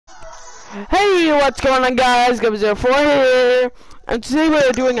Hey, what's going on, guys? Guumy04 here, and today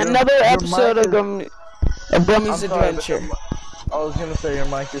we're doing another episode of Gummy's Adventure. I was gonna say your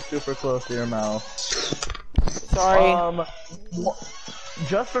mic is super close to your mouth. Sorry.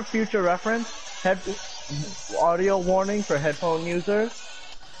 Just for future reference, audio warning for headphone users.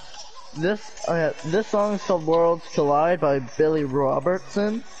 This song is called "Worlds Collide" by Billy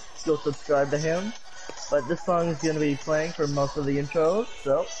Robertson. Go subscribe to him. But this song is gonna be playing for most of the intros.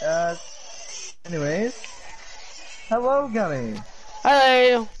 So, anyways, hello, Guumy.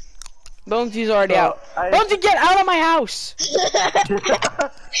 Hello. Bonesy's already out. Bonesy, get out of my house! Get out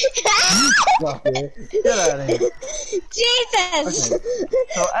of here. Jesus! Okay.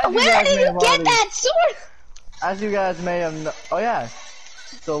 So, Where did you get that sword? As you guys may have oh yeah.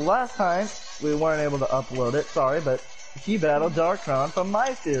 So last time, we weren't able to upload it, sorry, but he battled Darkron from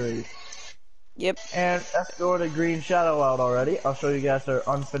my series. Yep. And escorted Green Shadow out already. I'll show you guys her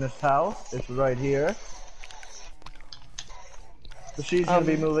unfinished house. It's right here. So she's gonna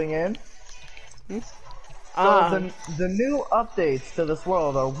be moving in. So the new updates to this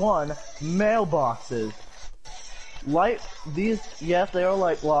world are: 1, mailboxes. Yes, they are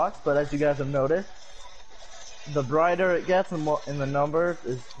light blocks, but as you guys have noticed, the brighter it gets and the numbers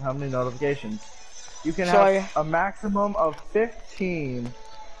is how many notifications. You can have a maximum of 15,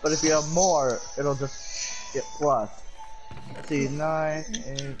 but if you have more, it'll just get plus. Let's see, 9,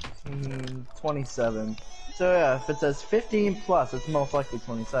 18, 27. So yeah, if it says 15 plus, it's most likely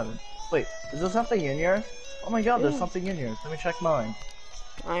 27. Wait, is there something in yours? Oh my god, there's something in yours. Let me check mine.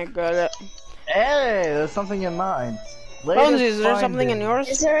 I got it. Hey, there's something in mine. Bonesy, is there something in yours?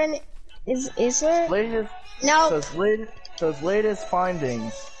 Is there any? Is there? Latest. No. Says latest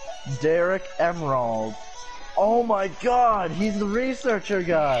findings. Derek Emerald. Oh my god, he's the researcher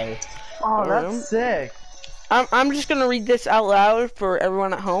guy. Oh, that's sick. I'm just gonna read this out loud for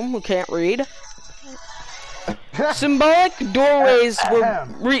everyone at home who can't read. Symbolic doorways were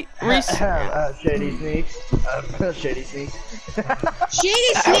Shady Sneaks. Shady Sneaks.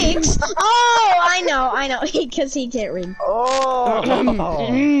 Shady Sneaks? Oh, I know, because he can't read. Oh!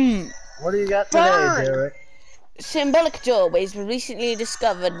 What do you got today, Derek? Symbolic doorways were recently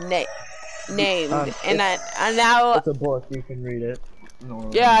discovered, named, and now... It's a book, you can read it. No,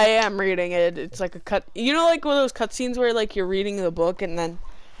 yeah, I am reading it. It's like a cut... You know, like one of those cutscenes where, like, you're reading the book and then...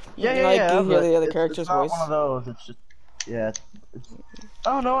 you hear the other character's voice. It's not one of those, it's just... Yeah,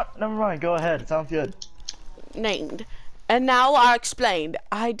 oh, no, what? Never mind, go ahead, it sounds good. Named. And now I explained.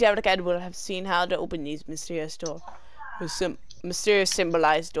 I, Derek Edward, have seen how to open these mysterious doors. With mysterious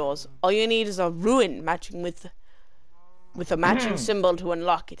symbolized doors. All you need is a ruin matching with a matching symbol to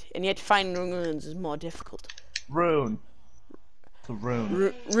unlock it. And yet finding runes is more difficult. Rune. It's a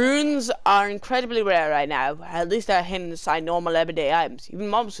rune. Runes are incredibly rare right now. At least they're hidden inside normal everyday items. Even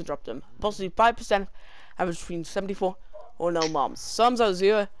mobs can drop them. Possibly 5% average between 74 or no mobs. Some are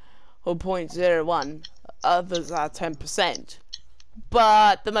 0.01. Others are 10%.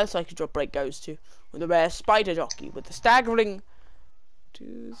 But the most likely drop rate goes to the rare spider jockey with a staggering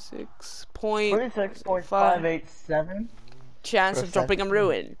 26.587 chance of dropping a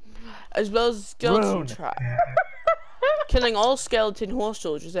ruin, as well as skeleton trap. Killing all skeleton horse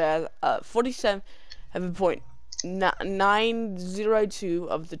soldiers at 47.902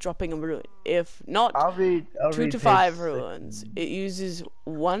 of the dropping of ruin. If not, I'll 2 to 5 ruins. It uses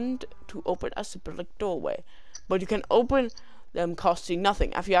 1 to open a symbolic doorway, but you can open them costing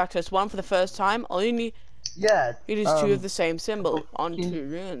nothing. After you access one for the first time, all you need is 2 of the same symbol on 2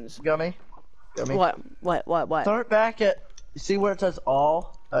 ruins. Guumy? What? Start back at, see where it says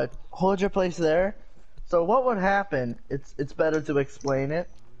all? Hold your place there. So what would happen, it's better to explain it.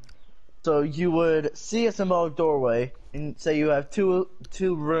 So you would see a symbolic doorway, and say you have two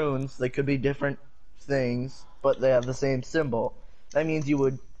runes, they could be different things, but they have the same symbol. That means you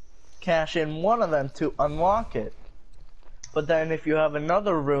would cash in one of them to unlock it. But then if you have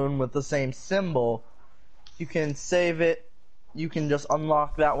another rune with the same symbol, you can save it, you can just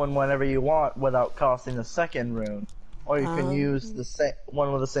unlock that one whenever you want without costing a second rune. Or you can use the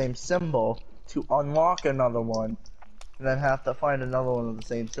one with the same symbol to unlock another one, and then have to find another one with the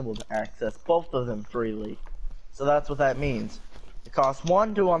same symbol to access both of them freely. So that's what that means. It costs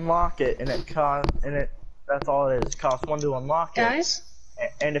 1 to unlock it, and that's all it is. It costs 1 to unlock it. Guys?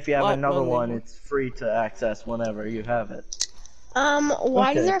 And if you have another one, it's free to access whenever you have it.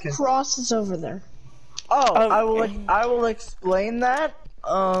 Why do there crosses over there? Oh, I will explain that.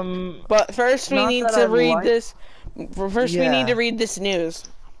 But first we need to read this. First we need to read this news.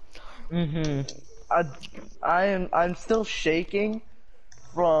 I'm still shaking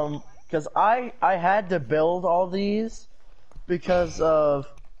from because I had to build all these because of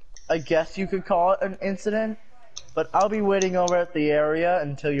I guess you could call it an incident, but I'll be waiting over at the area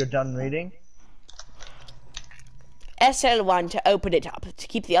until you're done reading. SL1 to open it up. To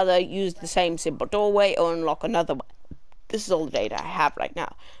keep the other, use the same simple doorway or unlock another one. This is all the data I have right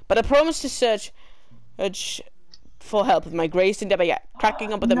now. But I promise to search for help with my grace endeavor,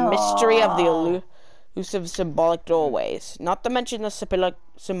 cracking up with the mystery of the elusive symbolic doorways. Not to mention the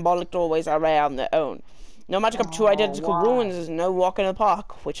symbolic doorways are rare on their own. No matching up two identical ruins is no walk in the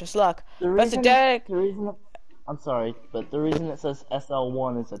park, which is luck. I'm sorry, but the reason it says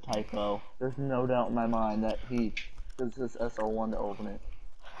SL1 is a typo. There's no doubt in my mind that he uses SL1 to open it.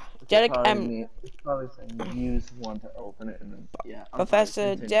 Derek It's probably saying use one to open it, and then yeah.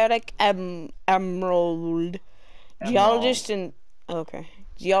 Professor Derek Emerald, geologist and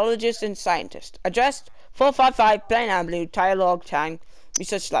scientist. Addressed 455 Plain Avenue, Tire Log Tang,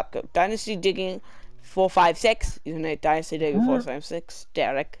 Research Lab Code. Dynasty Digging 456. Username Dynasty Digging 456.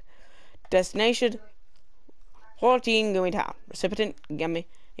 Derek. Destination 14 Guumy Town. Recipient Guumy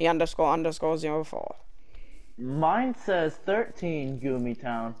 __04. Mine says 13 Guumy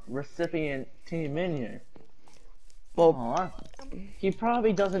Town. Recipient Team Minion. Well, he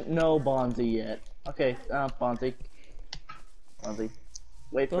probably doesn't know Bonzi yet. Okay, Bonzi.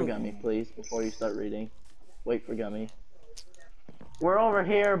 Wait for Guumy, please, before you start reading. Wait for Guumy. We're over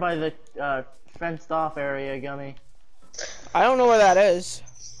here by the fenced off area, Guumy. I don't know where that is.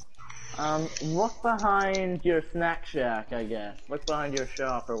 Look behind your snack shack, I guess. Look behind your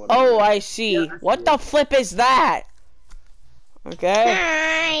shop or whatever. Oh, I see. Yeah, what the flip is that? Okay.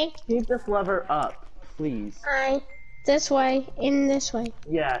 Hi. Keep this lever up, please. Hi. This way. In this way.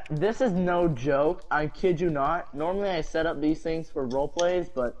 Yeah, this is no joke. I kid you not. Normally I set up these things for role plays,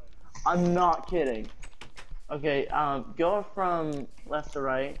 but I'm not kidding. Okay, go from left to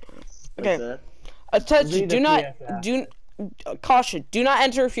right. Okay. Caution, do not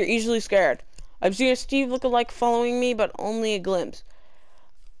enter if you're easily scared. I've seen a Steve lookalike following me, but only a glimpse.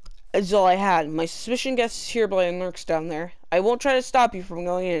 That's all I had. My suspicion guesses here by lurks down there. I won't try to stop you from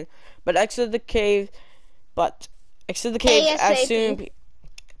going in, but exit the cave as soon.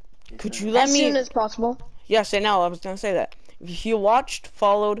 Could you let me? As soon as possible. Yes, I know. I was gonna say that. If you feel watched,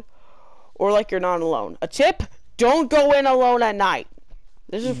 followed, or like you're not alone. A tip: don't go in alone at night.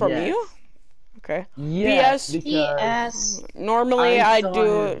 This is from you. Okay. Yes. Yes. Normally I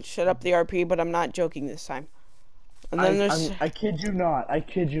do shut up the RP, but I'm not joking this time. And then there's. I kid you not. I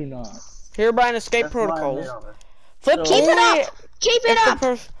kid you not. Hereby an escape protocols. Keep it up. Keep it up.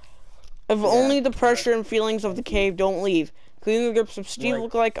 If only the pressure and feelings of the cave don't leave. Clean the grips of Steve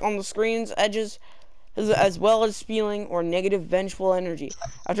look like on the screen's edges, as well as feeling or negative vengeful energy.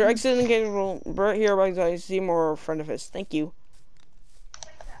 After exiting the cave, Bert hereby I see more friend of his. Thank you.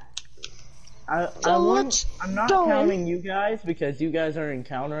 I'm not counting you guys because you guys are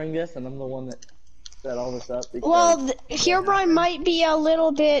encountering this, and I'm the one that set all this up. Well, Herobrine might be a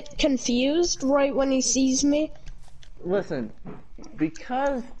little bit confused right when he sees me. Listen,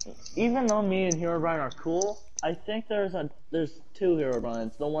 because even though me and Herobrine are cool, I think there's two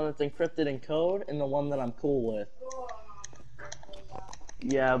Herobrines. The one that's encrypted in code, and the one that I'm cool with.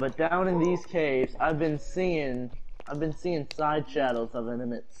 Yeah, but down in these caves, I've been seeing side shadows of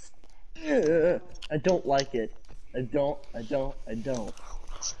enemies. I don't like it. I don't.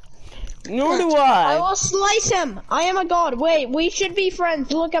 Nor do I. I will slice him. I am a god. Wait, we should be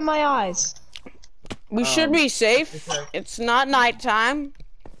friends. Look at my eyes. We should be safe. It's not nighttime.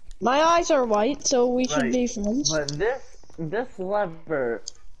 My eyes are white, so we should be friends. But this lever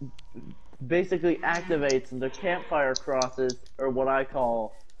basically activates the campfire crosses, or what I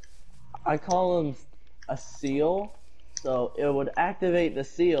call them a seal. So it would activate the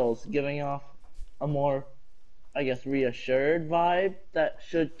seals, giving off a more, I guess, reassured vibe that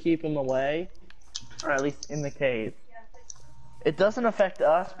should keep him away, or at least in the cave. It doesn't affect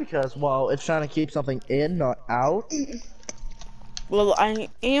us because, well, it's trying to keep something in, not out. Well, I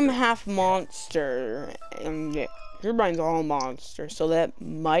am half monster, and Herobrine's all monster, so that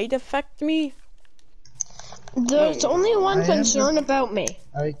might affect me. There's only one concern about me.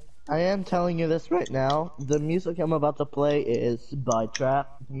 I am telling you this right now. The music I'm about to play is by Trap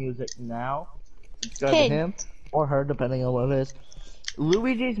Music Now. Subscribe to him or her, depending on what it is.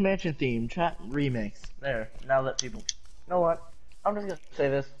 Luigi's Mansion theme, Trap remix. There. Now that people. You know what? I'm just gonna say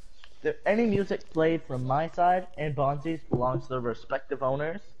this. Any music played from my side and Bonzi's belongs to their respective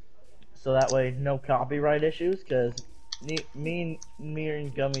owners, so that way no copyright issues. Cause me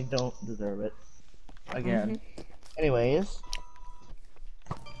and Guumy don't deserve it. Again. Anyways.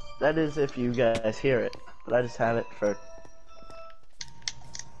 That is if you guys hear it, but I just have it for...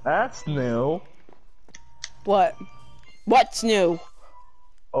 That's new. What? What's new?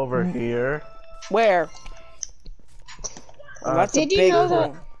 over here. Where? Oh, that's a Did you big know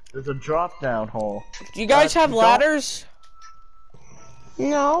hole. There's a drop down hole. Do you guys have ladders?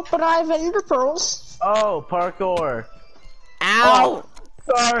 No, but I have ender pearls. Oh, parkour. Ow!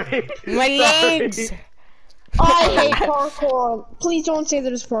 Sorry. My Sorry. legs! I hate parkour. Please don't say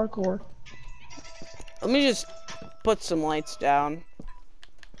there's parkour. Let me just put some lights down.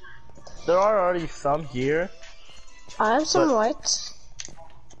 There are already some here. I have some lights.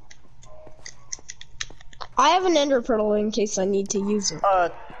 I have an ender pearl in case I need to use it.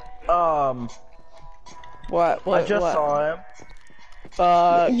 What? I just what? saw him.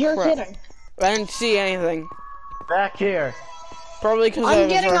 You're crap. kidding. I didn't see anything. Back here. Probably because I I'm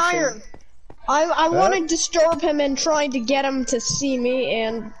was getting rushing. iron. I want to disturb him and trying to get him to see me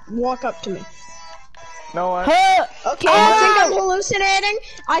and walk up to me. No one. Huh! Okay, I think I'm hallucinating.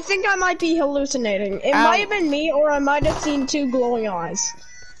 I think I might be hallucinating. It Ow. might have been me, or I might have seen two glowing eyes.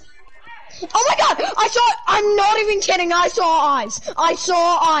 Oh my god! I saw. I'm not even kidding. I saw eyes. I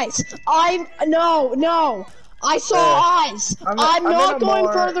saw eyes. No. I saw eyes. I'm not going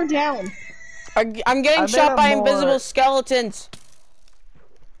further down. I'm getting I'm shot in a by more- invisible skeletons.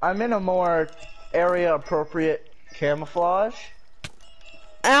 I'm in a more area appropriate camouflage.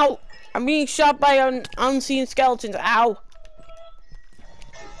 Ow! I'm being shot by unseen skeletons. Ow!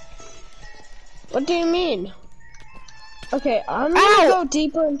 What do you mean? Okay, I'm gonna go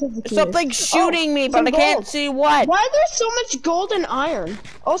deeper into the cave. Something's shooting me, but some I can't gold. see what. Why is there so much gold and iron?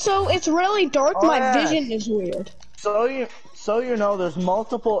 Also, it's really dark. Oh, My yeah. vision is weird. So you know, there's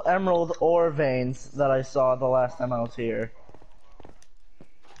multiple emerald ore veins that I saw the last time I was here.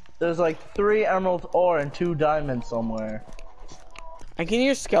 There's like 3 emerald ore and 2 diamonds somewhere. I can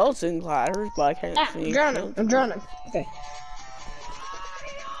hear skeleton clatters, but I can't see. I'm drowning. I'm drowning. Okay.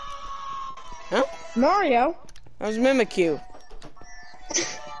 Huh? Mario. That was Mimikyu.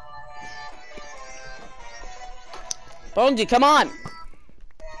 Bonesy, come on!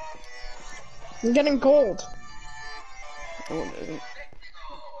 I'm getting gold. Oh, it isn't.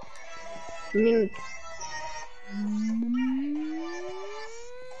 I mean,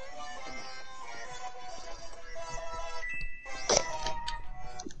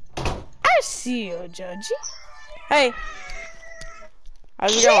 I see you, Judgy. Hey.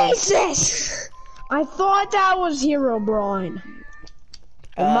 How's it going? Jesus! I thought that was Herobrine.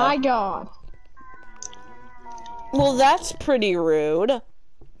 Oh my god. Well, that's pretty rude.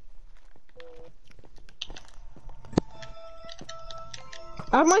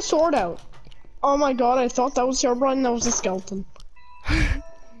 I have my sword out. Oh my god, I thought that was Herobrine, that was a skeleton.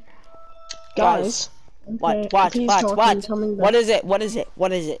 Guys. Okay, What? he's talking, tell me that. What is it? What is it?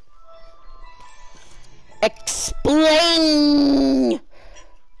 What is it? Explain!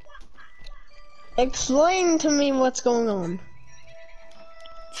 Explain to me what's going on.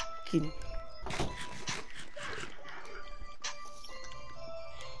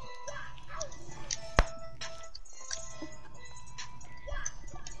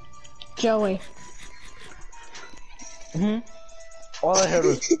 Joey. All I heard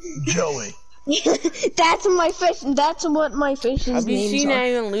was Joey. That's my fish. That's what my fish's Have you names seen are.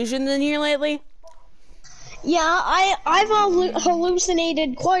 any illusions in here lately? Yeah, I've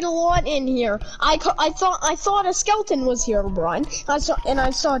hallucinated quite a lot in here. I thought a skeleton was here, Brian. I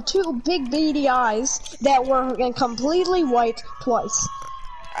saw 2 big beady eyes that were completely white twice.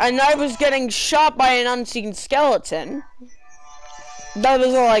 And I was getting shot by an unseen skeleton. That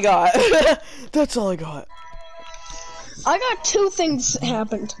was all I got. That's all I got. I got 2 things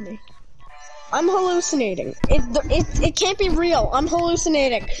happen to me. I'm hallucinating. It can't be real. I'm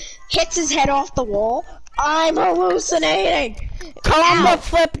hallucinating. Hits his head off the wall. I'm hallucinating. Combat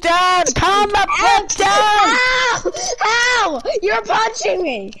flip down! Combat flip down! Ow! Ow! You're punching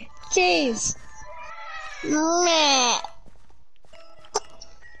me. Jeez. Meh.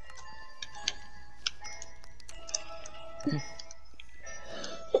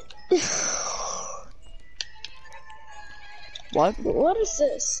 What? What is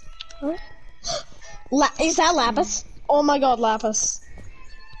this? Huh? Is that lapis? Oh my god, lapis.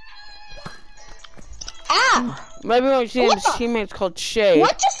 Ah! Maybe one of What his the- teammates called Shay.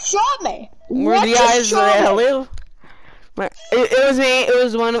 What just shot me? Where What the just eyes shot me? live? It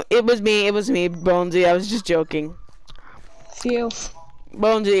was me. It was me, Bonesy. I was just joking. Phew.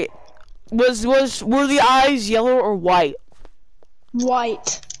 Bonesy, were the eyes yellow or white?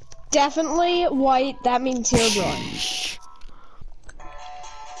 White. Definitely white. That means Herobrine. Shh.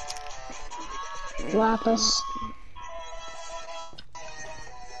 Lapis.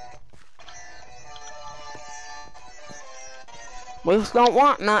 We just don't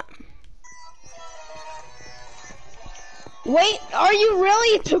want none. Wait, are you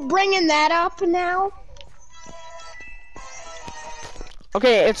really bringing that up now?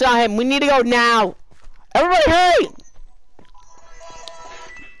 Okay, it's not him. We need to go now. Everybody hurry!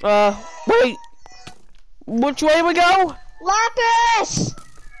 Wait. Which way we go? Lapis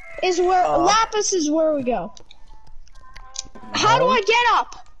is where we go. How do I get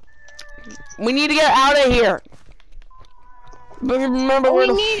up? We need to get out of here. But remember where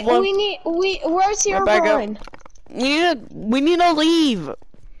where's Herobrine? We need to leave.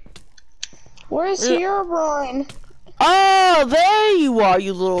 Where's Herobrine? Oh, there you are,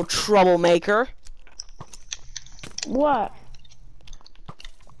 you little troublemaker. What?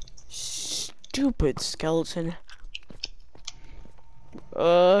 Stupid skeleton.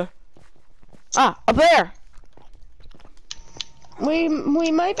 Up there. We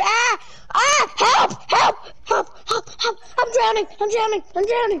might. Help! I'm drowning!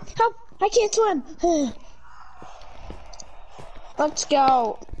 Help! I can't swim. Let's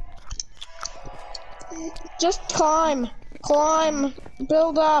go. Just climb,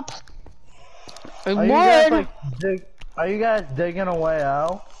 build up. Are you guys digging a way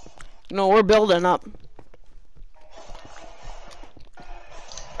out? No, we're building up.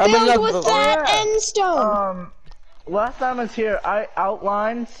 Build with that end stone. Last time I was here, I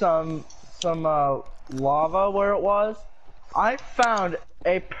outlined some lava where it was. I found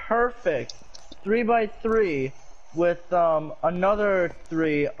a perfect 3x3 with another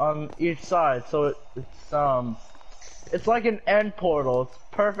 3 on each side, so it's like an end portal. It's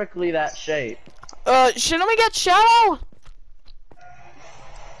perfectly that shape. Shouldn't we get Shadow?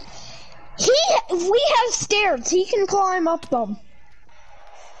 We have stairs. He can climb up them.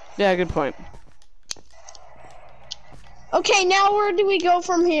 Yeah, good point. Okay, now where do we go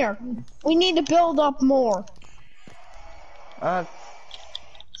from here? We need to build up more.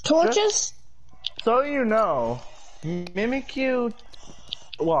 Torches? So you know, Mimikyu,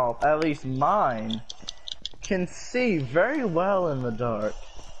 well, at least mine, can see very well in the dark.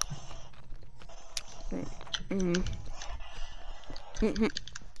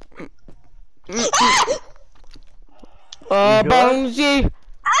 Bonesy!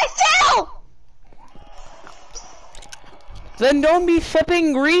 I fell! Then don't be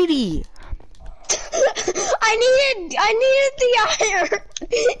flipping greedy. I needed the iron.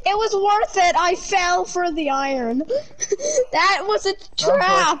 It was worth it. I fell for the iron. That was a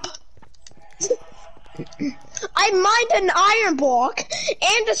trap. I mined an iron block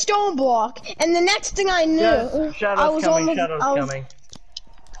and a stone block, and the next thing I knew, yes, Shadow's coming.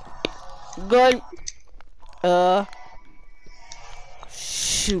 Good.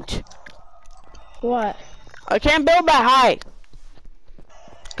 Shoot. What? I can't build that high.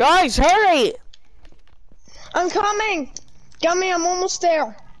 Guys, hurry! I'm coming! Guumy, I'm almost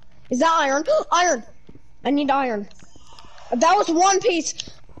there. Is that iron? Iron! I need iron. That was one piece.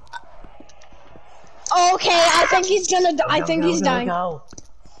 Okay, I think he's gonna die. I think he's dying.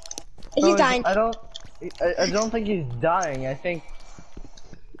 He's dying. I don't think he's dying. I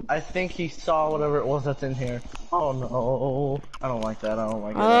think he saw whatever it was that's in here. Oh no. I don't like that. I don't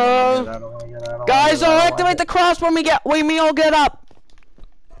like it. Guys, I'll activate the cross when we all get up.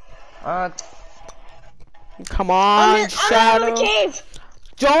 Come on, Shadow. I'm in the cave.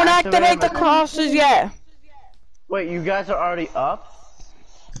 Don't activate the crosses yet. Wait, you guys are already up?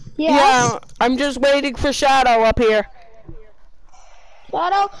 Yes. Yeah, I'm just waiting for Shadow up here.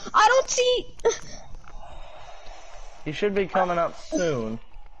 Shadow, I don't see. He should be coming up soon.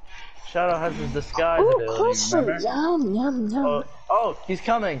 Shadow has his disguise Ooh, ability, remember? Yum, yum, yum. Oh, he's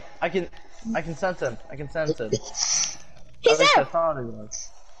coming. I can sense him. I can sense him. He's there. I thought he was.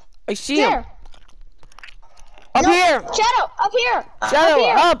 I see him. Up No, here. Shadow, up here. Shadow,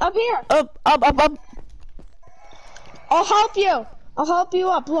 up here. Up. I'll help you. I'll help you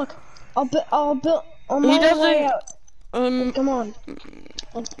up. Look, I'll build on my way out. Come on.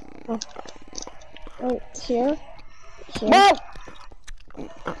 Oh, here. No!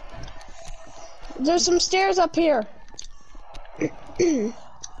 There's some stairs up here.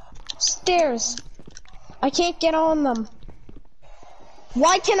 Stairs. I can't get on them.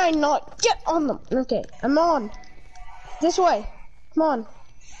 Why can I not get on them? Okay, I'm on. This way. Come on.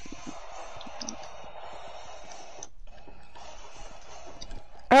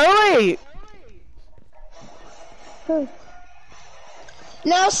 Hurry!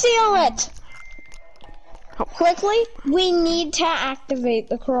 Now seal it! Quickly, we need to activate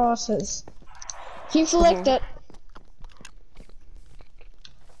the crosses. He flicked it.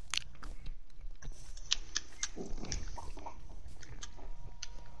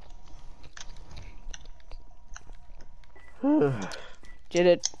 Did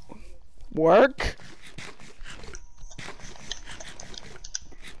it work?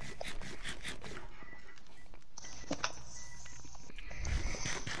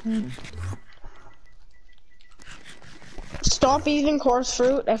 Stop eating coarse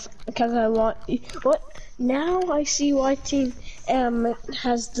fruit because I want. What? Now I see why Team M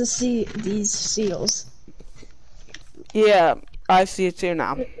has these seals. Yeah, I see it too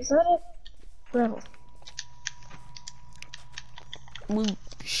now. Is that it? No. We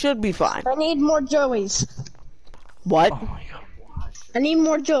should be fine. I need more Joeys. What? Oh my god. I need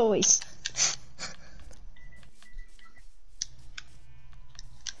more Joeys.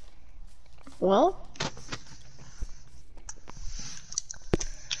 Well.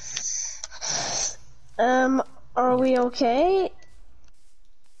 Are we okay?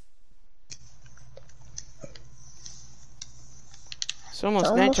 It's almost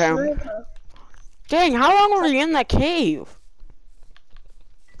Almost nighttime. nighttime. Dang, how long were we in that cave?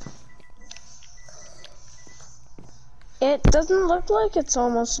 It doesn't look like it's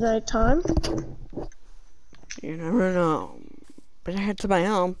almost nighttime. You never know. Better head to my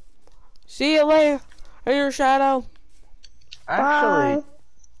home. See you later, Shadow. Actually,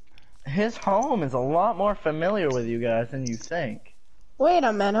 his home is a lot more familiar with you guys than you think. Wait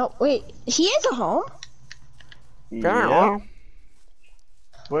a minute. Wait, he has a home? Yeah.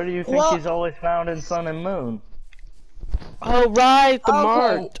 Where do you think Well- he's always found in Sun and Moon? Oh, right, the Okay,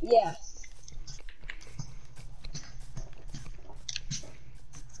 mart. yeah.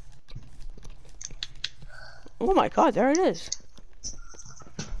 Oh my god, there it is.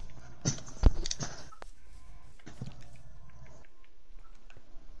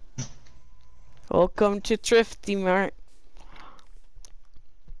 Welcome to Thrifty Mart.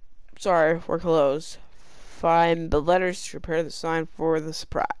 Sorry, we're closed. Find the letters to prepare the sign for the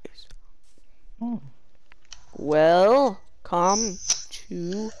surprise. Welcome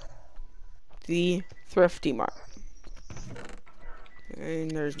to the Thrifty Mart.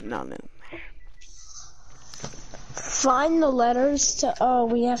 And there's none in there. Find the letters to. Oh,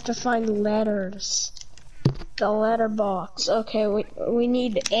 we have to find letters. The letter box. Okay, we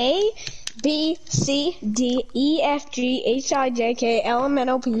need A, B, C, D, E, F, G, H, I, J, K, L, M, N,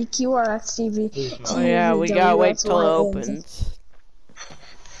 O, P, Q, R, S, T, V. T, Oh yeah, we U, gotta W, wait X, till it Y, opens.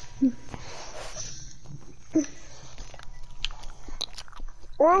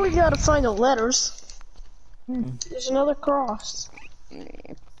 Or we gotta find the letters. There's another cross.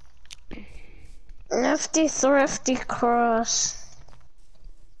 Nifty thrifty cross.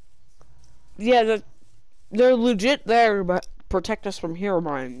 Yeah, they're legit there, but protect us from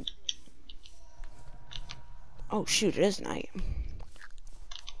Herobrine. Oh shoot, it is night.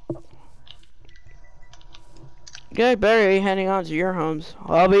 Okay, better be heading on to your homes.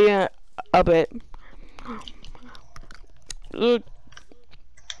 I'll be a bit. Look.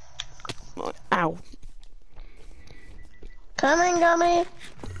 Ow. Coming, Guumy.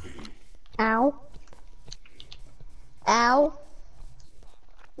 Ow. Ow.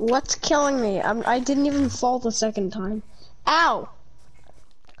 What's killing me? I didn't even fall the second time. Ow.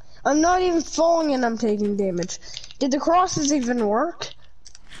 I'm not even falling and I'm taking damage. Did the crosses even work?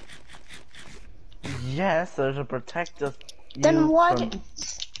 Yes, there's a protect us. Then why from did...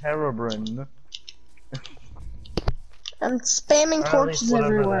 Herobrine. I'm spamming torches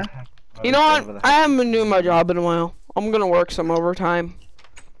everywhere. You know what? I haven't been doing my job in a while. I'm gonna work some overtime.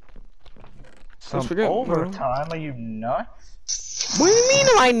 Some forget- overtime? Are you nuts? What do you mean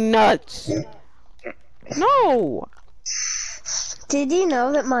am I nuts? No! Did you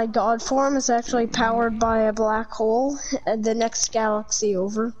know that my god form is actually powered by a black hole at the next galaxy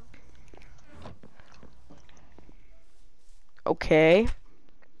over? Okay.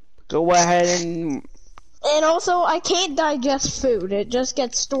 Go ahead and... And also, I can't digest food. It just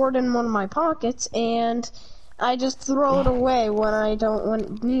gets stored in one of my pockets, and I just throw it away when I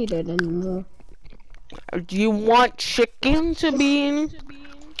don't need it anymore. Do you want chicken to be in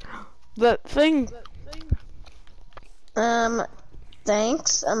that thing?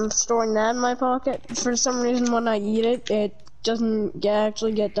 Thanks. I'm storing that in my pocket. For some reason, when I eat it, it doesn't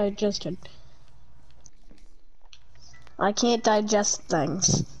actually get digested. I can't digest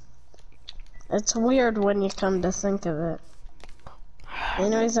things. It's weird when you come to think of it.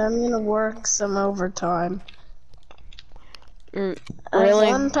 Anyways, I'm gonna work some overtime. Really? I have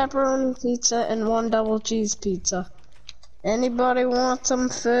one pepperoni pizza and one double cheese pizza. Anybody want some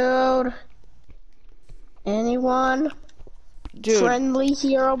food? Anyone? Dude, Friendly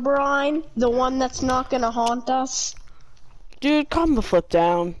Herobrine? The one that's not gonna haunt us? dude, calm the flip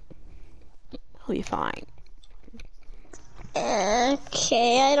down. He'll be fine.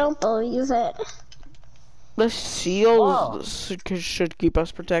 Okay, I don't believe it. The seals should keep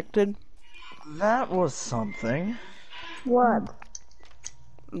us protected. That was something. What?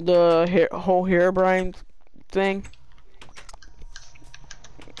 The whole Herobrine thing.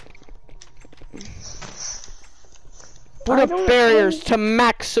 Put up barriers to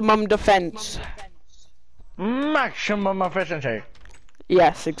maximum defense. Maximum efficiency.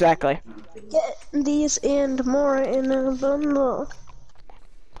 Yes, exactly. Get these and more in a bundle.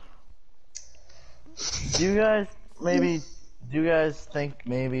 Do you guys think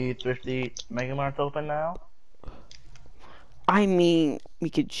maybe Thrifty Mega Mart's open now? I mean, we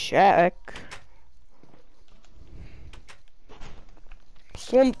could check.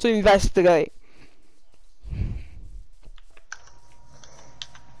 Swamp to investigate.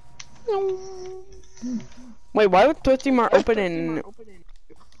 Wait, why would Thrifty Mart open in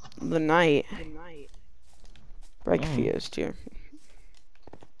the night? Breakfast here.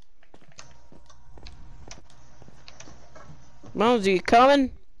 Mosey, you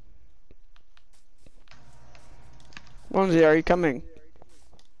coming? Mosey, are you coming?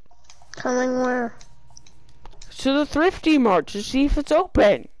 Coming where? To the Thrifty Mart to see if it's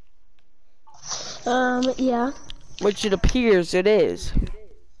open. Yeah. Which it appears it is.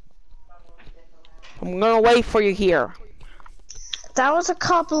 I'm gonna wait for you here. That was a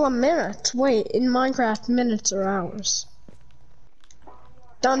couple of minutes. Wait, in Minecraft, minutes or hours?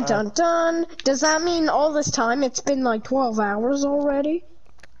 Dun dun dun. Does that mean all this time it's been like 12 hours already?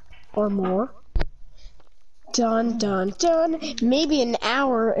 Or more? Dun dun dun. Maybe an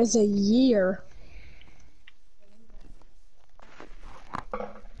hour is a year.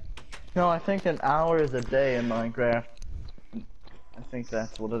 No, I think an hour is a day in Minecraft. I think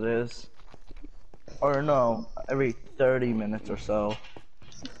that's what it is. Or no, every 30 minutes or so.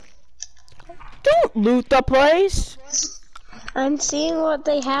 Don't loot the place. I'm seeing what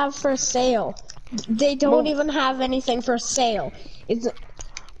they have for sale. They don't even have anything for sale. It's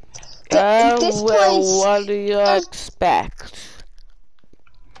this well, place. what do you expect?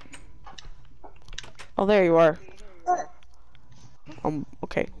 Oh, there you are.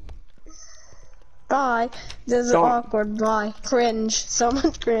 Okay. Bye. This is Don't. awkward. Bye. Cringe. So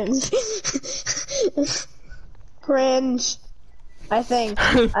much cringe. Cringe. I think.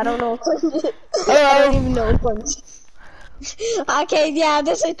 I don't know what cringe is. I don't even know what cringe is. Okay, yeah,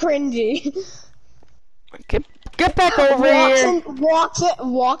 this is cringy. Get back over here.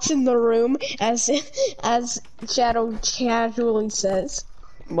 Walks in the room as Shadow casually says.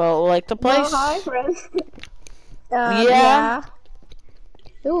 Well, like the place. Oh, hi, friend. Yeah. Yeah.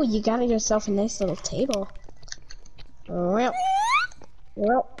 Ooh, you got yourself a nice little table. Well.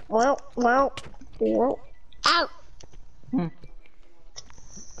 Ow!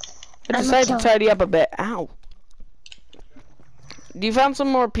 I decided to tidy up a bit. Ow. Did you find some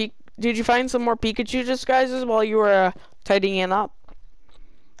more Pikachu disguises while you were tidying up?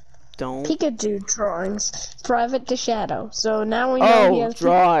 Don't. Pikachu drawings, private to Shadow. So now we know he has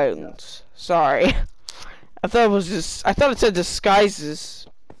drawings. Sorry. I thought it said disguises.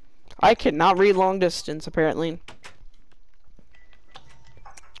 I cannot read long distance, apparently.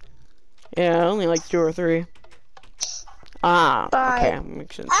 Yeah, only like 2 or 3. Ah, Bye. okay,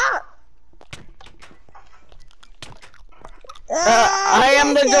 makes sense. Ah! I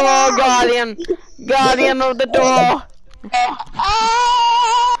am the door guardian. Guardian of the door.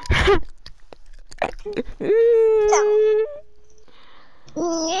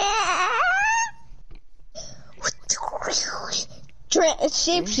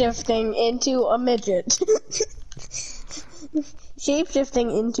 Shapeshifting into a midget.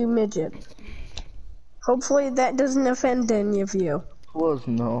 Shapeshifting into midget. Hopefully that doesn't offend any of you. Was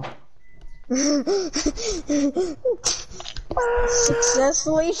no.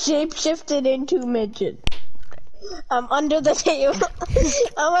 Successfully shapeshifted into midget. I'm under the table.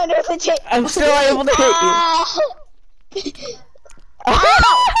 I'm under the table. I'm still able to hit you.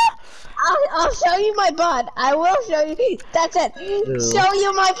 I'll show you my butt. I will show you. That's it. Ew. Show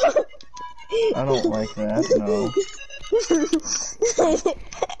you my butt. I don't like that, no.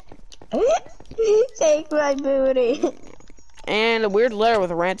 Take my booty. And a weird letter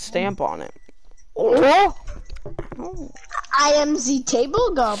with a red stamp on it. Oh. I am the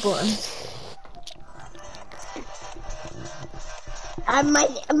table goblin.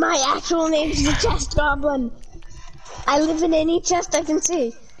 My actual name's the chest goblin. I live in any chest I can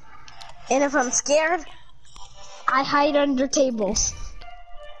see. And if I'm scared, I hide under tables.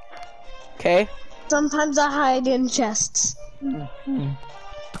 Okay. Sometimes I hide in chests.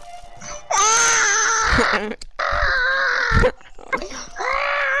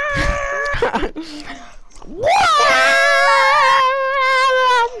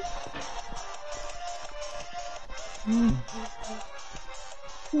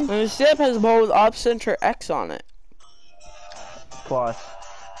 The ship has both op center X on it. Plus.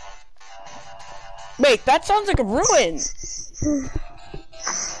 Wait, that sounds like a ruin.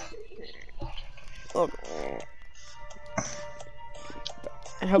 Look.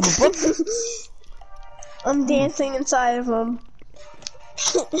 I have a book. I'm dancing inside of him.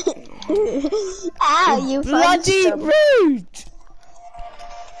 Ow, you Bloody some. rude!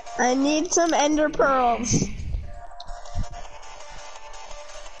 I need some ender pearls.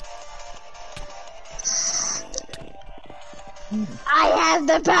 I have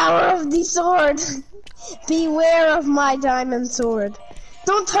the power of the sword. Beware of my diamond sword.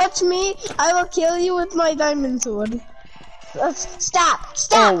 Don't touch me. I will kill you with my diamond sword. Stop!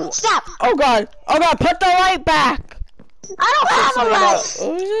 Stop! Oh. Stop! Oh god! Oh god! Put the light back! I don't have a light!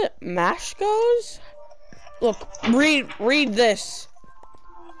 What was it? Mash goes? Look, read this.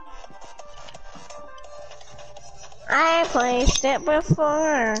 I placed it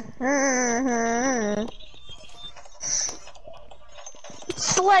before.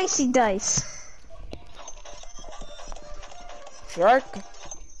 Slicey dice. Shark.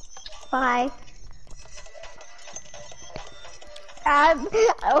 Bye. I'm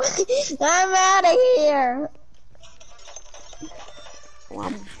out of here.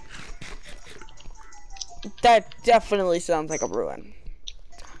 Wow. That definitely sounds like a ruin.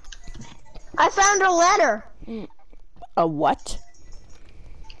 I found a letter. A what?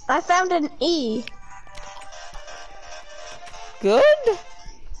 I found an E. Good?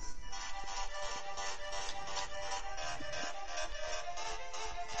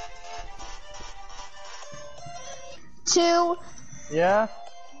 Too Yeah?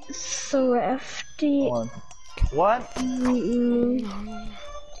 thrifty. Hold on. What?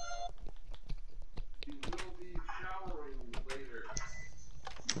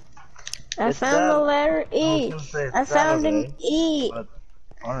 I It's found the that- letter I E. was gonna say it's I found an Saturday, E. but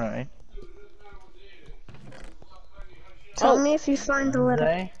alright. Tell me if you find the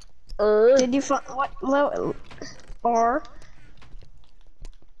letter. Wednesday? Did you find what? R.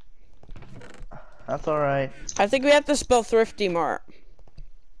 That's alright. I think we have to spell thrifty more.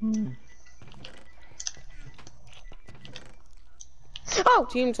 Oh,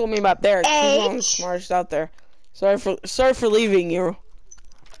 Team told me about there. She's one of the H. smartest out there. Sorry for leaving you.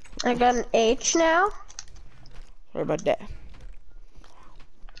 I got an H now. Sorry about that.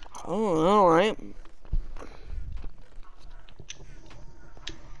 Oh, alright.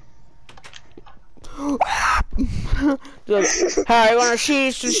 How you gonna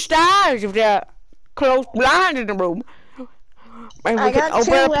see some stars if they're close blind in the room? Maybe we I can got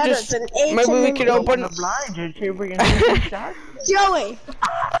two open up letters, this. an H Maybe and we an can E. open. The blind and see if we can see some stars. Joey.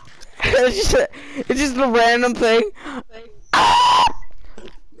 It's just a random thing.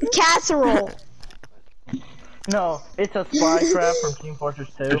 Casserole. No, it's a spy trap from Team Fortress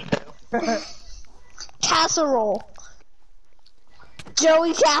 2. Casserole.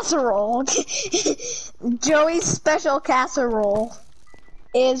 Joey casserole. Joey's special casserole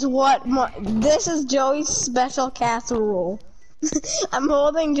is what this is Joey's special casserole. I'm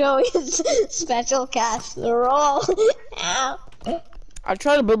holding Joey's special casserole. Ow. I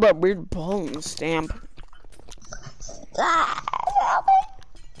tried to build that weird ball and stamp. Ah, help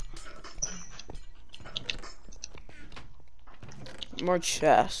me. More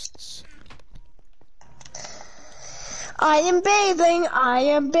chests. I am bathing, I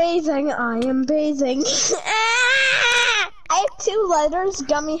am bathing, I am bathing. Ah! I have 2 letters,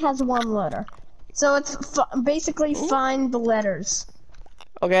 Guumy has 1 letter. So it's basically find the letters.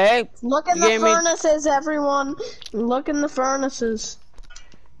 Okay. Look in the furnaces, everyone. Look in the furnaces.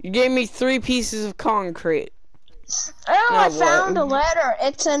 You gave me 3 pieces of concrete. Oh, Now I found what? a letter.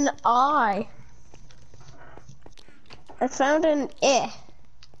 It's an I. I found an I.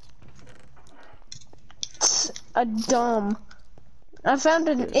 It's a dumb. I found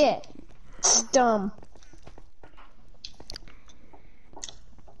an I. It's dumb.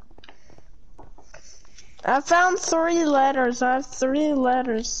 I found 3 letters. I have 3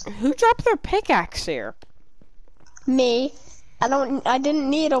 letters. Who dropped their pickaxe here? Me. I didn't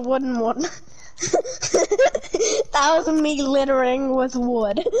need a wooden one. That was me littering with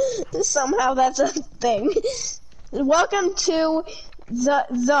wood. Somehow that's a thing. Welcome to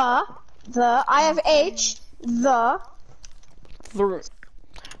the I have H the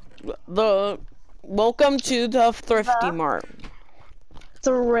welcome to the Thrifty Mart.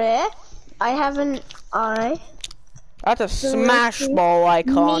 thrift. I have an I. That's a smash ball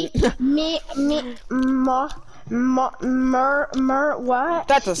icon. What?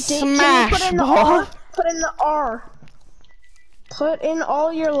 That's a Can you smash put in the ball. R? Put in the R. Put in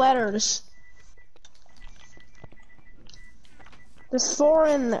all your letters. There's 4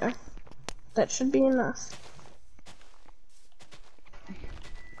 in there. That should be enough.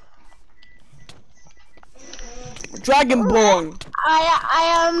 Dragonborn.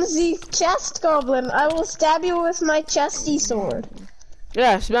 I am the chest goblin. I will stab you with my chesty sword.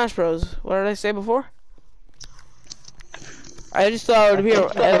 Yeah, Smash Bros. What did I say before? I just thought it would be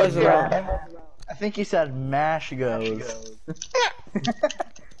it was around. I think he said mash goes.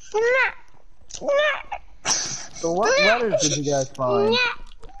 So what letters did you guys find?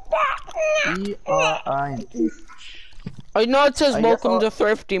 E-R-I. I know it says I guess welcome I'll- to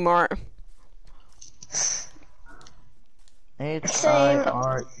Thrifty Mart.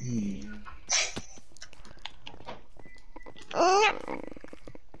 H-I-R-E.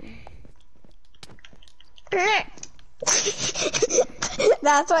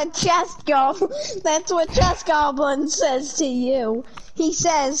 That's what Chess Goblin says to you. He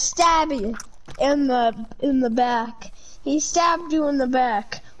says, "Stab you in the back." He stabbed you in the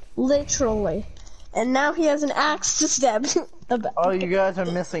back, literally, and now he has an axe to stab you in the back. Oh, you guys are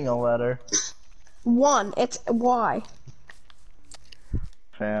missing a letter. One. It's Y.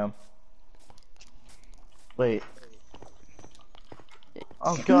 Fam. Wait.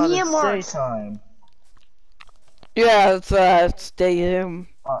 Oh god, Me it's and Mark. daytime. Yeah, it's day.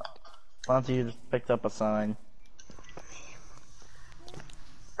 Monty, you just picked up a sign.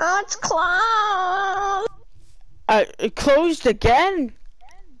 Oh, it's closed. It closed again.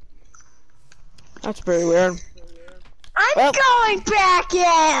 That's pretty weird. I'm Well- going back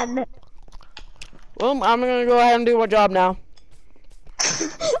in. Well, I'm gonna go ahead and do my job now.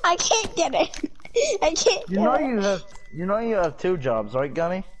 I can't get it. I can't. You know you have two jobs, right,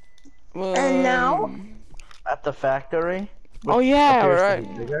 Guumy? And now? At the factory. Oh yeah, appears to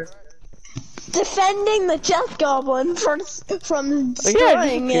right. be bigger. Defending the Chess Goblin from Yeah, it does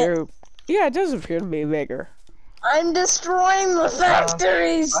destroying it. appear. Yeah, it does appear to be bigger. I'm destroying the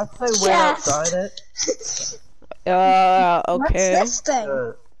factory's I'd say wait chest. outside it. Okay. What's this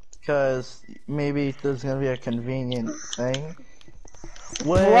thing? Because maybe there's gonna be a convenient thing.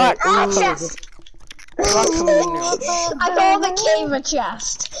 Wait, What? Ah, ooh, chest! What convenient? I called a cave a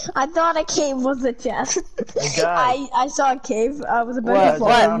chest. I thought a cave was a chest. guys. I saw a cave. I was about What? to fall.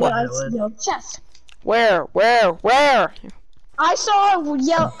 What? and What? I saw a chest. Where? I saw a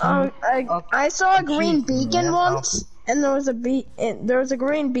yellow. I saw a green Jeez, beacon man. once, and there was a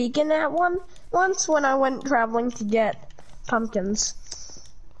green beacon at once when I went traveling to get pumpkins.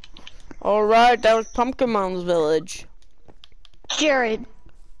 Alright, that was Pumpkin Mounds Village. Jared,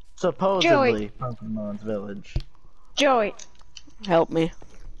 Supposedly Pokemon's village. Joey, Help me.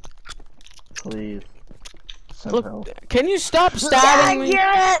 Please. Send Look, help. can you stop stabbing me?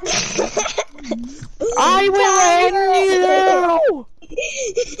 Jared. I will end you!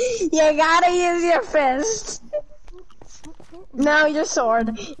 You gotta use your fist. No, your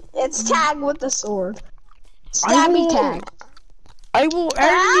sword. It's tag with the sword. Stabby will- tag. I will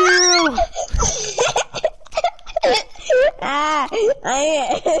end you!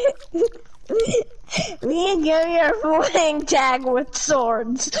 Me and Jimmy are playing tag with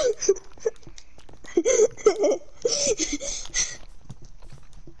swords.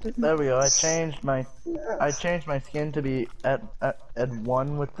 There we go. I changed my skin to be at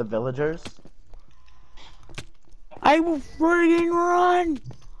one with the villagers. I will friggin' run!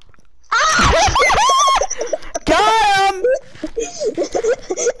 Got him!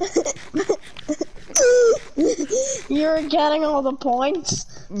 You're getting all the points.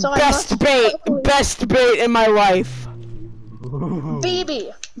 So Best bait in my life.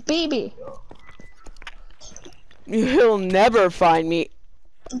 BB. You'll never find me.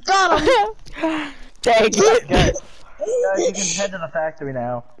 Got him. Dang it. Guys, you can head to the factory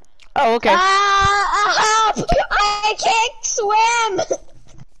now. Oh, okay. Help! I can't swim.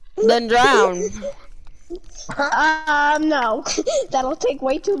 Then drown. No. That'll take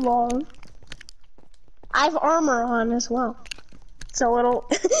way too long. I have armor on as well. So it'll...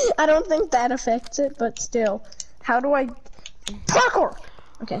 I don't think that affects it, but still. How do I... Parkour!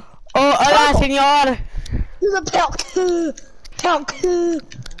 Okay. Oh, hola, señor. Do the pelk! Pelk! Do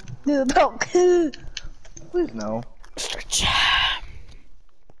the pelk! Please no. Stretch.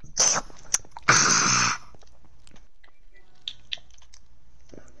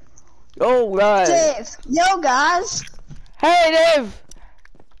 Oh, guys. Dave! Yo, guys! Hey, Dave.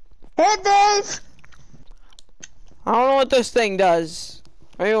 Hey, Dave! I don't know what this thing does.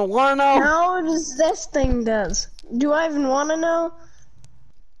 Are you wanna know? How does this thing does? Do I even want to know?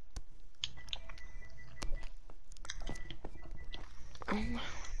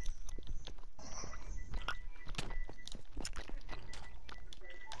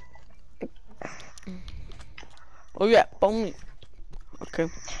 Oh yeah, only. Okay.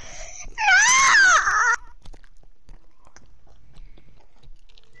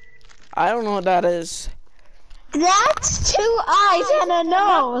 I don't know what that is. That's 2 eyes and a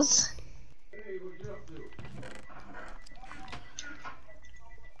nose.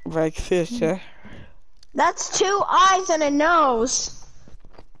 Like this, eh? That's 2 eyes and a nose.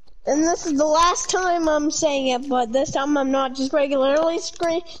 And this is the last time I'm saying it, but this time I'm not just regularly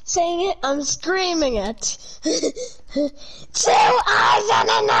saying it, I'm screaming it. 2 eyes and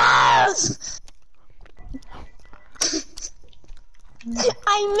a nose!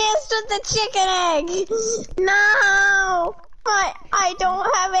 I missed with the chicken egg! No! I don't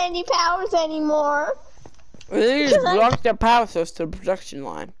have any powers anymore. They just blocked the power source to the production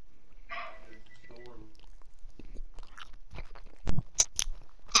line.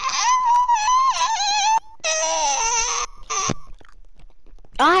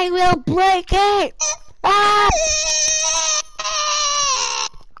 I will break it! Ah!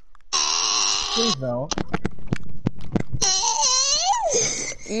 Please no.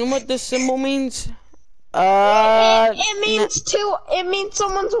 You know what this symbol means? It means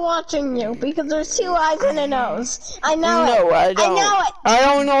someone's watching you because there's 2 eyes and a nose. I know no, it. I don't. I know it. I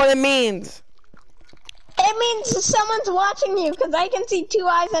don't know what it means. It means someone's watching you because I can see 2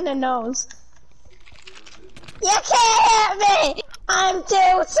 eyes and a nose. You can't hit me! I'm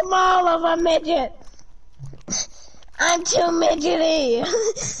too small of a midget. I'm too midgety.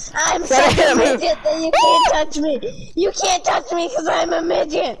 I'm such a midget that you can't touch me. You can't touch me because I'm a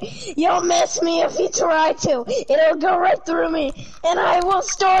midget. You'll miss me if you try to. It'll go right through me, and I will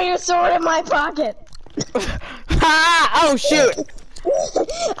store your sword in my pocket. Ah! Oh shoot!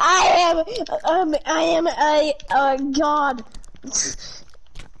 I am a god.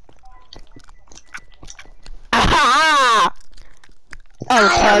 Ah! Oh,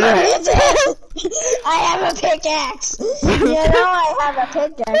 I am a midget. I have a pickaxe. You know I have a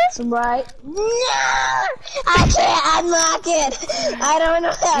pickaxe, right? No! I can't unlock it. I don't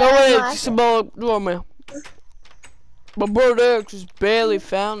know how No to way, unlock it's it. about me. My brother just barely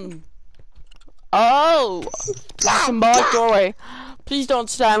found him. Oh! Symbolic doorway. Please don't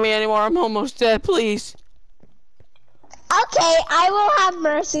stab me anymore. I'm almost dead, please. Okay, I will have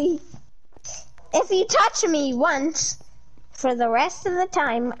mercy. If you touch me once, for the rest of the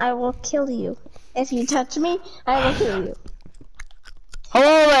time, I will kill you. If you touch me, I will kill you.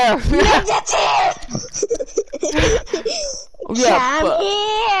 Hello there! Yeah, Come but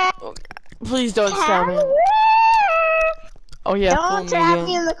here! please don't stab Come me. here! Oh yeah, Don't pull me trap again.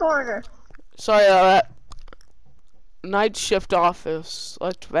 me in the corner. Sorry about that. Night shift office.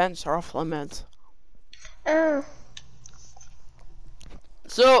 Let vents are off limits. Oh.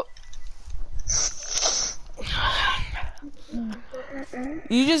 So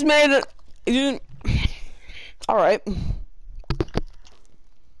you just made it. You. All right.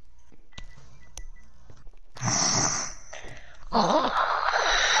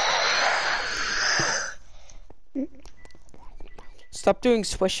 Stop doing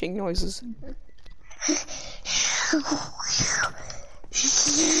swishing noises.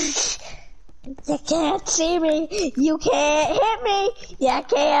 You can't see me. You can't hit me. You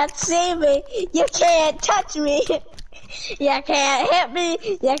can't see me. You can't touch me. You can't hit me.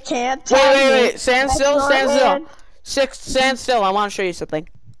 You can't touch me. Wait. Stand That's still. your Stand hand. still. Stand still. I want to show you something.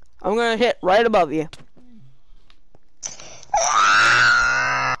 I'm gonna hit right above you.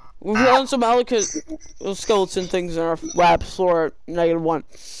 We found some skeleton things in our lab floor -1.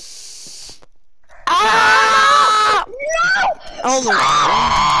 Ah! No! Hold on.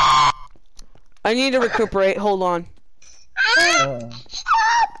 I need to recuperate. Hold on. Anomaly!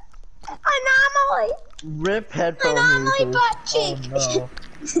 Rip headphone Anomaly users. butt cheek! Oh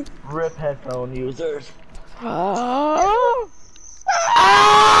no. Rip headphone users. Ah!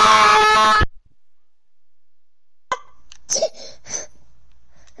 Ah!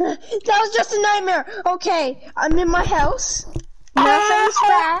 That was just a nightmare. Okay, I'm in my house. Nothing's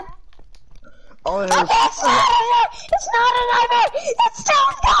bad. Oh, Okay, it's not a nightmare. It's not a nightmare. It's still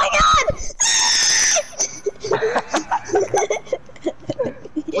going on.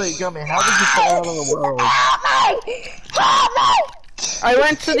 wait, Guumy, how did you fall out of the world? Help me! Help me! I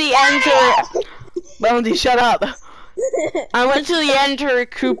went to the end to. Bounty, shut up. I went to the end to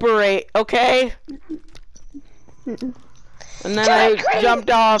recuperate. Okay. And then I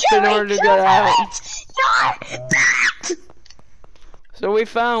jumped off in order to get out. So we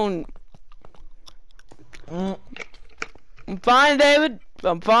found. I'm fine, David.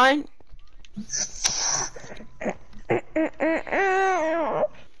 I'm fine. Oh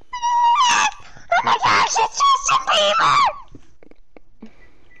my gosh, it's Justin Bieber!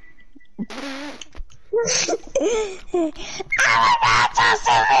 Oh my god,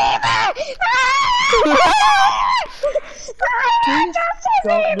 Justin Bieber!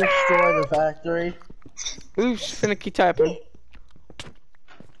 Don't destroy the factory. Oops, finicky typing.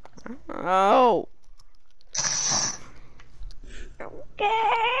 Oh.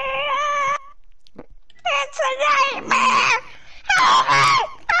 It's a nightmare! Help me!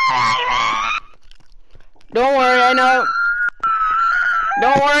 Don't worry, I know.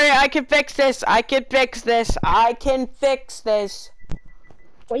 Don't worry, I can fix this. I can fix this. I can fix this.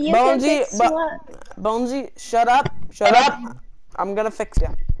 Well, you can fix what? Bonesy, shut up. Shut up. I'm gonna fix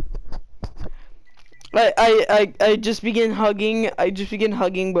you. I just begin hugging. I just begin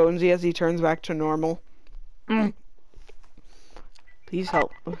hugging Bonesy as he turns back to normal. Please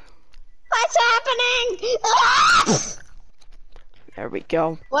help. What's happening? Ah! There we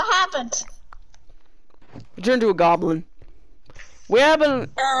go. What happened? We turned to a goblin. We have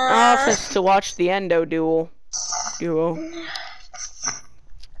an office to watch the endo duel. It's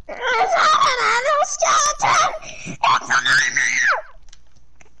not an endoskeleton! It's a nightmare!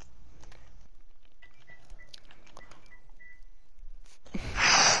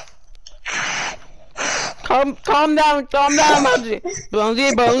 Calm down, Bonesy.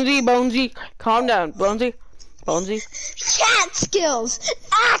 Bonesy, calm down, Bonesy. Cat skills,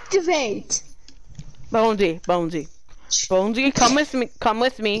 activate! Bonesy, come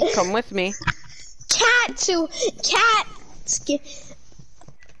with me.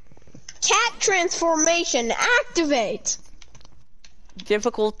 Cat transformation, activate!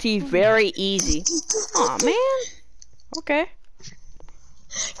 Difficulty very easy. Aw, man. Okay.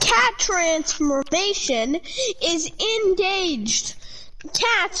 Cat transformation is engaged.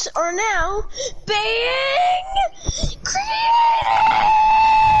 Cats are now being created!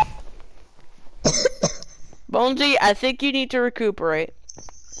 Bonesy, I think you need to recuperate.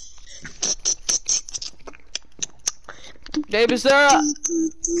 Dave, is there a...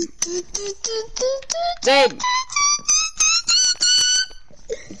 Dave!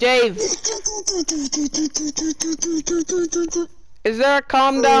 Is there a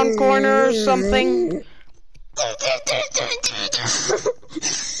calm down corner or something?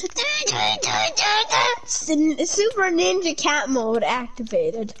 Super Ninja Cat mode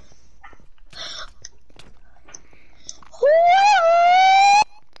activated.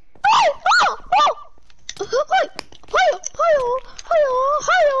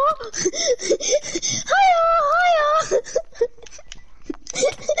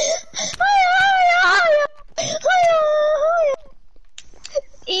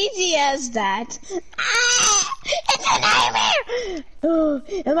 Easy as that. It's a nightmare! Oh,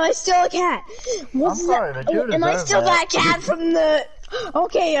 am I still a cat? I'm sorry, but you am I deserve still that. that cat from the...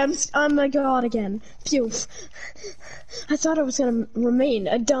 Okay, I'm a god again. Phew. I thought I was gonna remain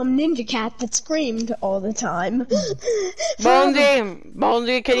a dumb ninja cat that screamed all the time.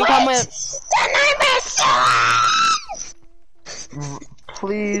 Bonesy, can you come with? The nightmare still!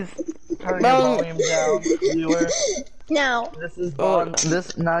 Please turn your volume down, viewer. Now. This is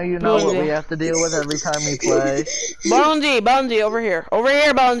now you know what we have to deal with every time we play. Bonesy, over here,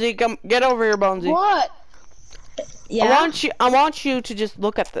 Bonesy, come get over here, Bonesy. What? Yeah. I want you to just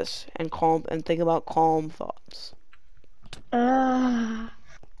look at this and think about calm thoughts.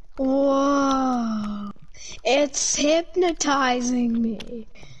 Whoa. It's hypnotizing me.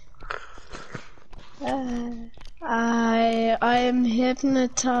 I am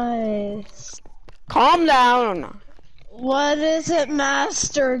hypnotized. Calm down. What is it,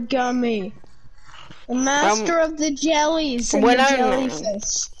 Master Guumy? The master of the jellies and the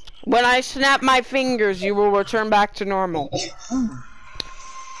jellyfish. When I snap my fingers, you will return back to normal.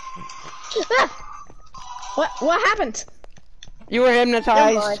 What happened? You were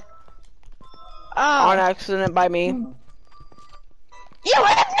hypnotized on Oh. accident by me. You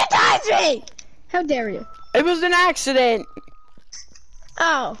hypnotized me! How dare you? It was an accident.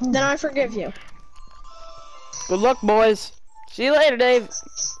 Oh, then I forgive you. Good luck, boys. See you later, Dave.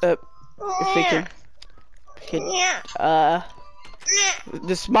 If we can,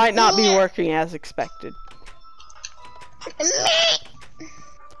 this might not be working as expected.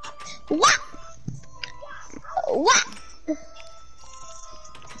 What?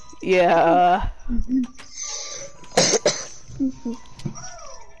 Yeah.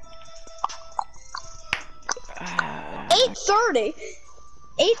 8:30?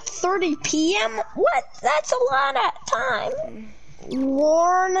 8:30 p.m.? What? That's a lot of time.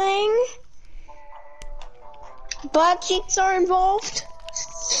 Warning. Butt cheeks are involved.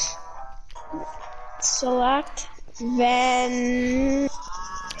 Select. Then.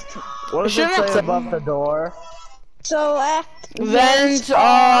 What does it say above the door? Select. Vents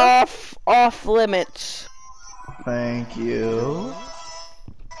off limits. Thank you.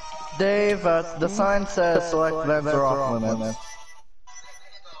 Dave, the sign says select vents are off limits.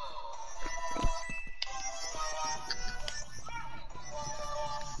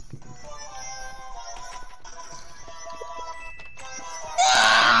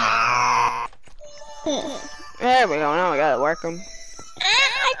 There we go. Now I gotta work them.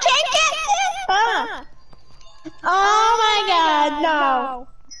 I can't get it. Oh my god, no.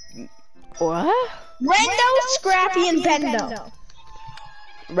 What? Rendo, Scrappy, and Bendo.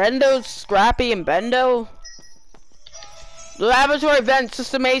 Rendo, Scrappy, and Bendo? Laboratory vent,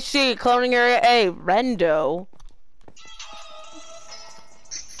 System HC, cloning area A. Rendo.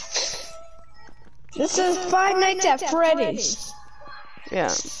 This is Five Nights at Freddy's.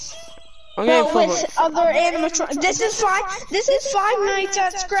 Yeah. I'm But gonna with other animatronics. This is Five Nights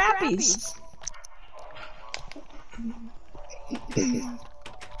at Scrappy's.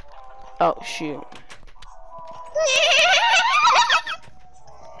 Oh shoot.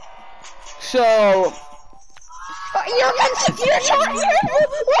 So You're losing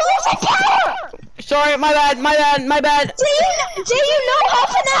power! sorry, my bad. Do you know how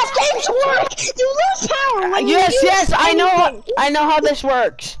FNAF games work? You lose power when you use Yes, I know anything. how this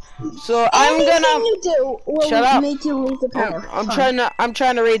works. So I'm Anything gonna you do will shut up. make you lose the power. I'm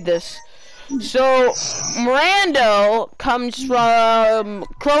trying to read this. So Mirando comes from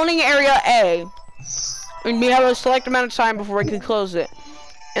cloning area A, and we have a select amount of time before we can close it.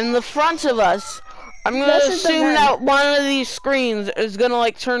 In the front of us, I'm gonna This is the assume vent. that one of these screens is gonna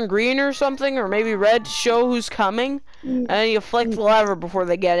like turn green or something, or maybe red to show who's coming, and then you flick the lever before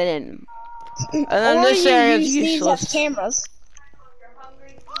they get in. And then Or this you area is use these useless. as cameras.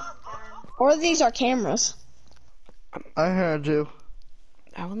 Or these are cameras. I heard you.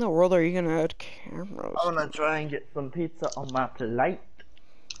 How in the world are you gonna add cameras? I'm gonna try and get some pizza on my plate.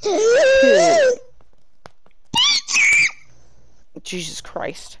 Jesus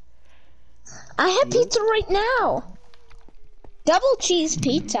Christ. I have pizza right now. Double cheese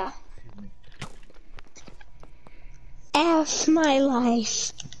pizza. F my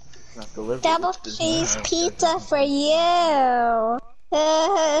life. Not delivered. Double cheese pizza for you.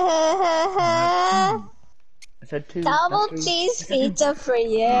 I said two. Double cheese pizza for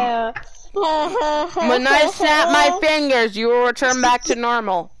you. When I snap my fingers, you will return back to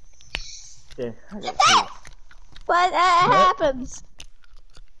normal. Okay, I got two. What happens?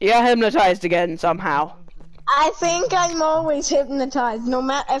 You got hypnotized again somehow. I think I'm always hypnotized. No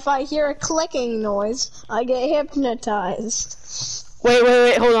matter if I hear a clicking noise, I get hypnotized.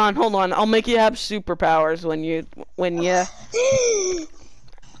 Wait, hold on. I'll make you have superpowers when you,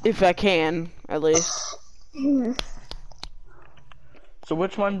 if I can, at least. So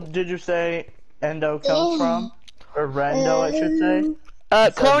which one did you say Endo comes from? Or Rendo, I should say?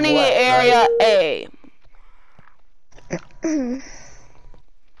 Cloning what, area A.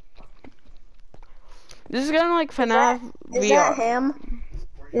 This is gonna like FNAF Is VR. that him?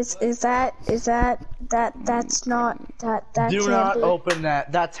 That's not that's Do him. not open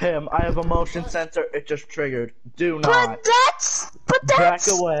that. That's him. I have a motion sensor. It just triggered. Do not. But that's Back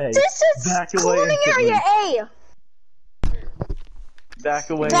away. This is Back away cloning instantly. area A. Back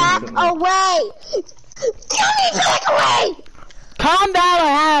away. Back instantly. away. Guumy, back away. Calm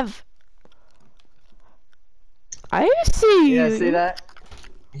down, I see you. Yeah, see that?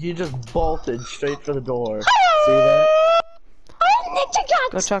 You just bolted straight for the door. See that? I'm Ninja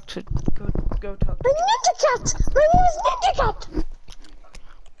Cat. Go talk to. Go talk. I'm Ninja Cat. My name is Ninja Cat.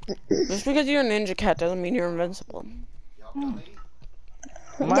 Just because you're a ninja cat doesn't mean you're invincible. Might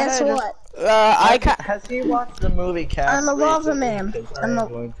Guess I just- what? Has he watched the movie Cats? I'm a lava recently? man. 'Cause I'm I a- am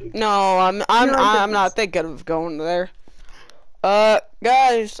going to. No, I'm not thinking of going there.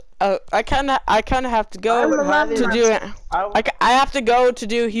 Guys, I kind of have to go I'm a lava to man. do it. I I have to go to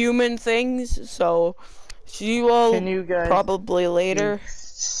do human things, so she will Can you guys- probably later.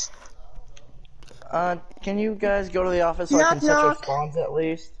 Can you guys go to the office so I Knock, can set your knock. spawns at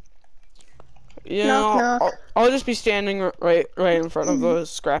least? You Knock, know, knock. I'll just be standing right in front of the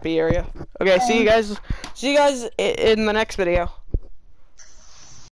scrappy area. Okay, see you guys in the next video.